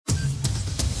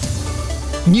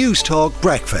Newstalk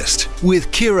Breakfast with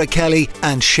Ciara Kelly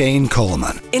and Shane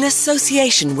Coleman. In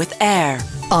association with AIR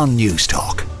On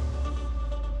Newstalk.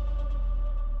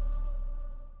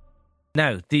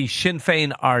 Now, the Sinn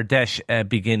Fein Ard Dheis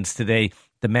begins today.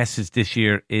 The message this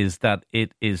year is that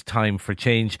it is time for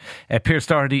change. Pearse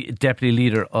Doherty, Deputy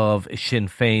Leader of Sinn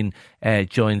Fein,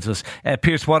 joins us.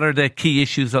 Pearse, what are the key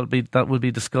issues that will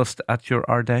be discussed at your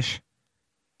Ard Dheis?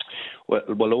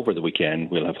 Well, over the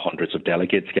weekend we'll have hundreds of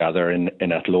delegates gather in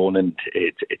Athlone, and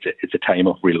it's a time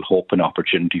of real hope and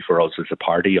opportunity for us as a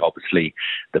party. Obviously,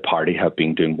 the party have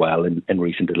been doing well in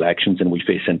recent elections, and we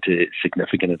face into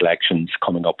significant elections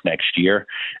coming up next year.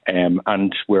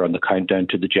 And we're on the countdown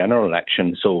to the general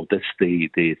election. So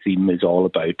the theme is all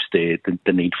about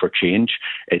the need for change.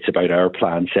 It's about our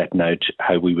plan setting out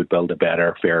how we would build a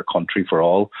better, fairer country for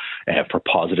all, for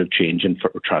positive change and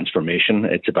for transformation.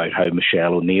 It's about how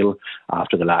Michelle O'Neill,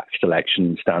 after the last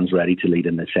election, stands ready to lead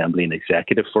an assembly and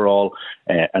executive for all.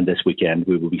 And this weekend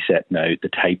we will be setting out the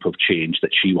type of change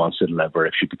that she wants to deliver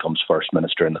if she becomes First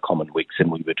Minister in the coming weeks.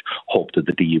 And we would hope that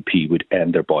the DUP would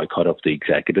end their boycott of the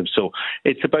executive. So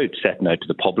it's about setting out to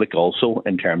the public also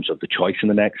in terms of the choice in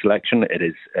the next election. It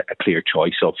is a clear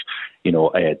choice of,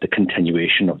 the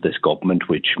continuation of this government,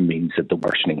 which means that the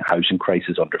worsening housing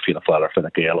crisis under Fianna Fáil or Fine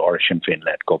Gael or a Sinn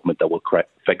Féin-led government that will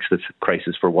fix this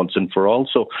crisis for once and for all.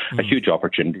 So a huge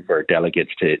opportunity for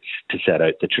delegates to set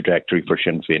out the trajectory for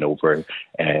Sinn Féin over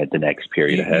the next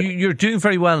period ahead. You're doing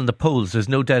very well in the polls, there's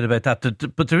no doubt about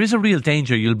that. But there is a real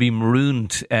danger you'll be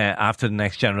marooned after the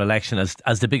next general election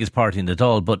as the biggest party in the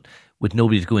Dáil, but with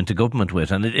nobody to go into government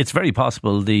with. And it's very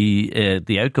possible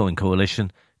the outgoing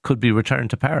coalition could be returned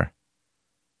to power.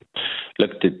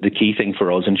 Look, the key thing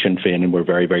for us in Sinn Féin, and we're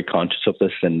very, very conscious of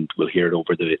this, and we'll hear it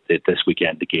over this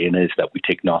weekend again, is that we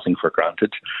take nothing for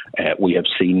granted. We have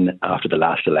seen after the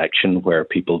last election where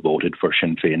people voted for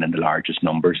Sinn Féin in the largest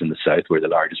numbers in the South. We're the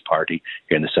largest party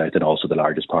here in the South and also the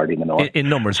largest party in the North. In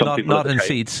numbers, not in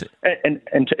seats.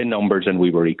 In numbers, and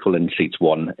we were equal in seats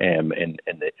won.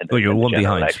 Well, you're one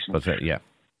behind, election. But yeah.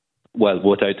 Well,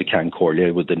 without the Can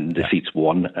Corlia, within the seats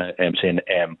won, in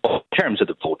terms of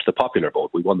the vote, the popular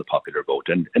vote, we won the popular vote.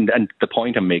 And the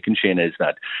point I'm making, Shane, is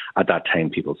that at that time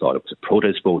people thought it was a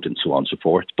protest vote and so on and so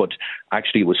forth. But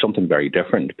actually it was something very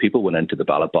different. People went into the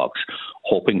ballot box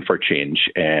hoping for change,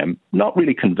 not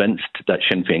really convinced that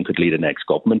Sinn Féin could lead a next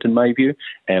government, in my view.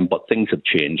 But things have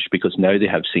changed because now they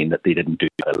have seen that they didn't do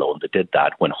it alone. They did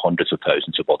that when hundreds of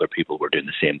thousands of other people were doing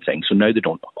the same thing. So now they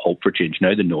don't hope for change.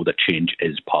 Now they know that change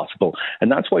is possible.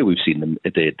 And that's why we've seen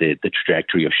the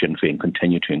trajectory of Sinn Féin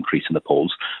continue to increase in the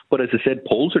polls. But as I said,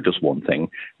 polls are just one thing.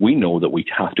 We know that we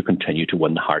have to continue to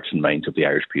win the hearts and minds of the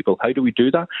Irish people. How do we do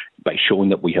that? By showing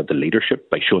that we have the leadership,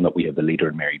 by showing that we have the leader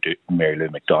in Mary Lou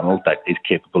McDonald that is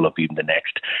capable of being the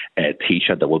next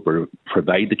Taoiseach that will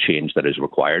provide the change that is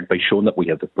required, by showing that we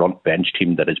have the front bench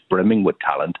team that is brimming with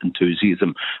talent,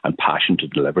 enthusiasm and passion to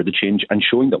deliver the change, and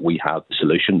showing that we have the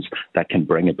solutions that can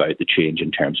bring about the change in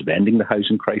terms of ending the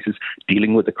housing crisis,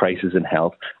 dealing with the crisis in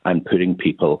health, and putting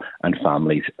people and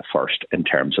families first in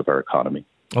terms of our economy.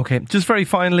 Okay, just very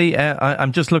finally,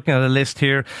 I'm just looking at a list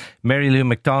here. Mary Lou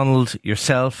McDonald,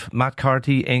 yourself, Matt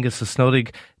Carty, Angus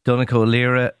Snoddig, Donncha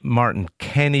O'Leary, Martin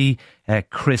Kenny,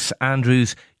 Chris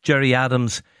Andrews, Jerry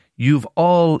Adams. You've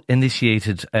all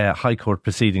initiated High Court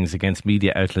proceedings against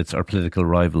media outlets or political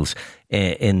rivals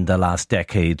in the last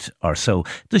decade or so.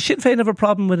 Does Sinn Féin have a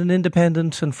problem with an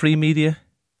independent and free media?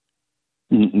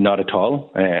 Not at all.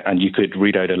 And you could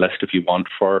read out a list if you want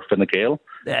for Fine Gael.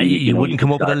 You wouldn't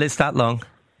come up with a list that long.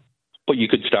 But you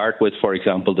could start with, for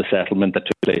example, the settlement that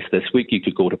took place this week. You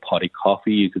could go to Paddy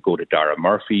Coffey, you could go to Dara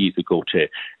Murphy, you could go to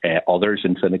others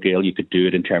in Fine Gael. You could do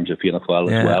it in terms of Fianna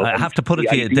Fáil as well. I have to put it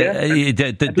to you,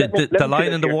 the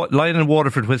line in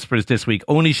Waterford Whispers this week,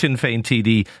 only Sinn Féin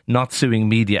TD not suing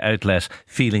media outlet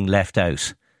feeling left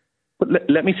out. But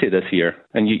let me say this here,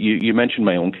 and you mentioned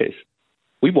my own case.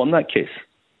 We won that case.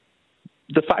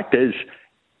 The fact is,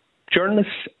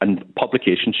 journalists and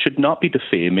publications should not be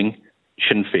defaming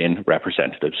Sinn Féin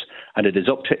representatives, and it is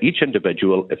up to each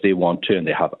individual if they want to, and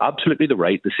they have absolutely the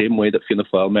right, the same way that Fianna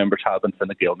Fáil members have and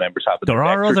Fine Gael members have. There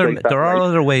are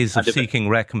other ways of seeking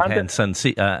recompense and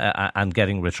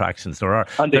getting retractions. There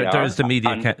is the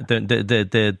media.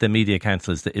 The media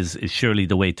council is surely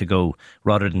the way to go,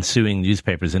 rather than suing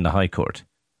newspapers in the High Court.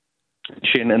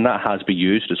 Shane, and that has been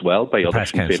used as well by other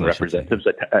Sinn Féin representatives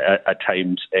at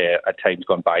times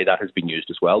gone by. That has been used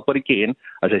as well. But again,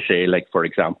 as I say, like for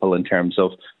example, in terms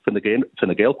of Fine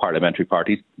Gael parliamentary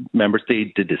party members,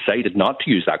 they decided not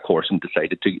to use that course and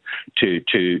decided to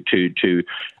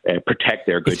protect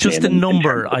their good name. It's just a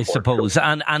number, I suppose.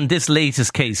 And this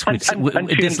latest case, of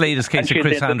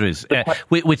Chris Andrews,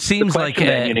 which seems like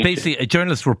basically a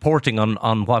journalist reporting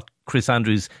on what Chris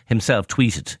Andrews himself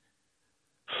tweeted.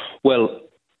 Well,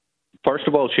 first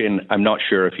of all, Shane, I'm not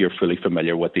sure if you're fully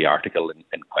familiar with the article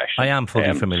in question. I am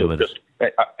fully familiar with it.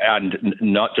 And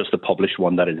not just the published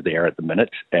one that is there at the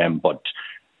minute, but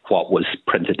what was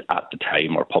printed at the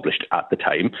time or published at the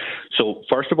time. So,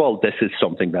 first of all, this is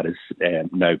something that is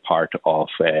now part of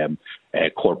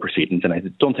court proceedings, and I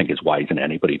don't think it's wise in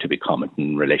anybody to be commenting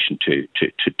in relation to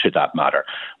that matter.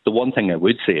 The one thing I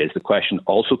would say is the question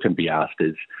also can be asked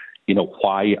is,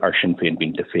 why are Sinn Féin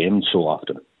being defamed so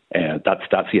often?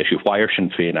 That's the issue. Why are Sinn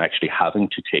Féin actually having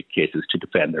to take cases to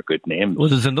defend their good name? Well,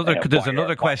 there's another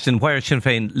question. Why are Sinn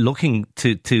Féin looking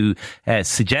to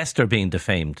suggest they're being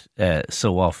defamed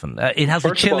so often? It has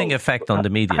a chilling effect on the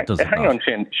media, doesn't it? Hang on,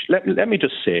 Shane. Let me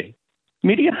just say,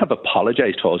 media have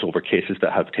apologised to us over cases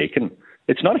that have taken.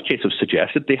 It's not a case of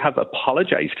suggested. They have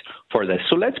apologised for this.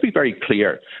 So let's be very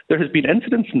clear. There has been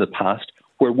incidents in the past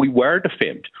where we were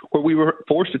defamed, where we were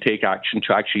forced to take action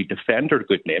to actually defend our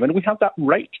good name. And we have that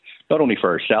right, not only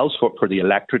for ourselves, but for the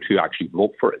electorate who actually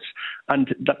vote for us.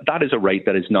 And that is a right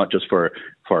that is not just for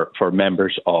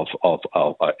members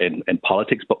in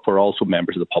politics, but for also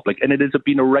members of the public. And it has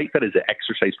been a right that is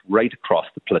exercised right across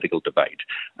the political divide.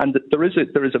 And there is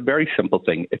a very simple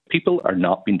thing. If people are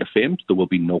not being defamed, there will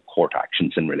be no court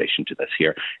actions in relation to this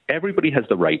here. Everybody has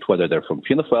the right, whether they're from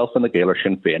Fianna Fáil, Fine Gael or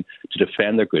Sinn Féin, to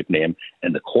defend their good name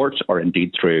in the courts or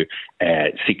indeed through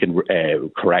seeking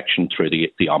correction through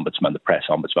the Ombudsman, the Press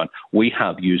Ombudsman. We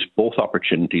have used both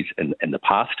opportunities in the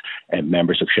past, and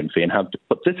members of Sinn Féin have.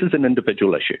 But this is an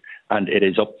individual issue, and it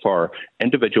is up for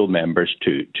individual members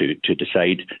to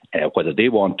decide whether they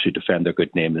want to defend their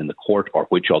good name in the court or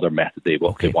which other method they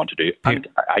want to do. And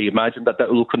I imagine that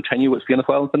will continue with Fianna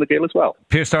Fáil and Fine Gael as well.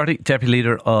 Pearse Doherty, Deputy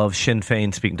Leader of Sinn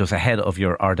Féin, speaking to us ahead of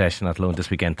your Ard Dheis in Athlone this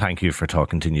weekend. Thank you for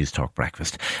talking to Newstalk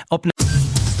Breakfast. Up next,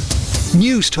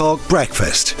 Newstalk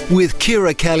Breakfast with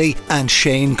Ciara Kelly and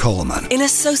Shane Coleman. In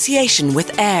association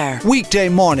with AIR. Weekday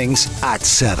mornings at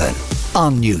 7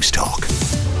 on Newstalk.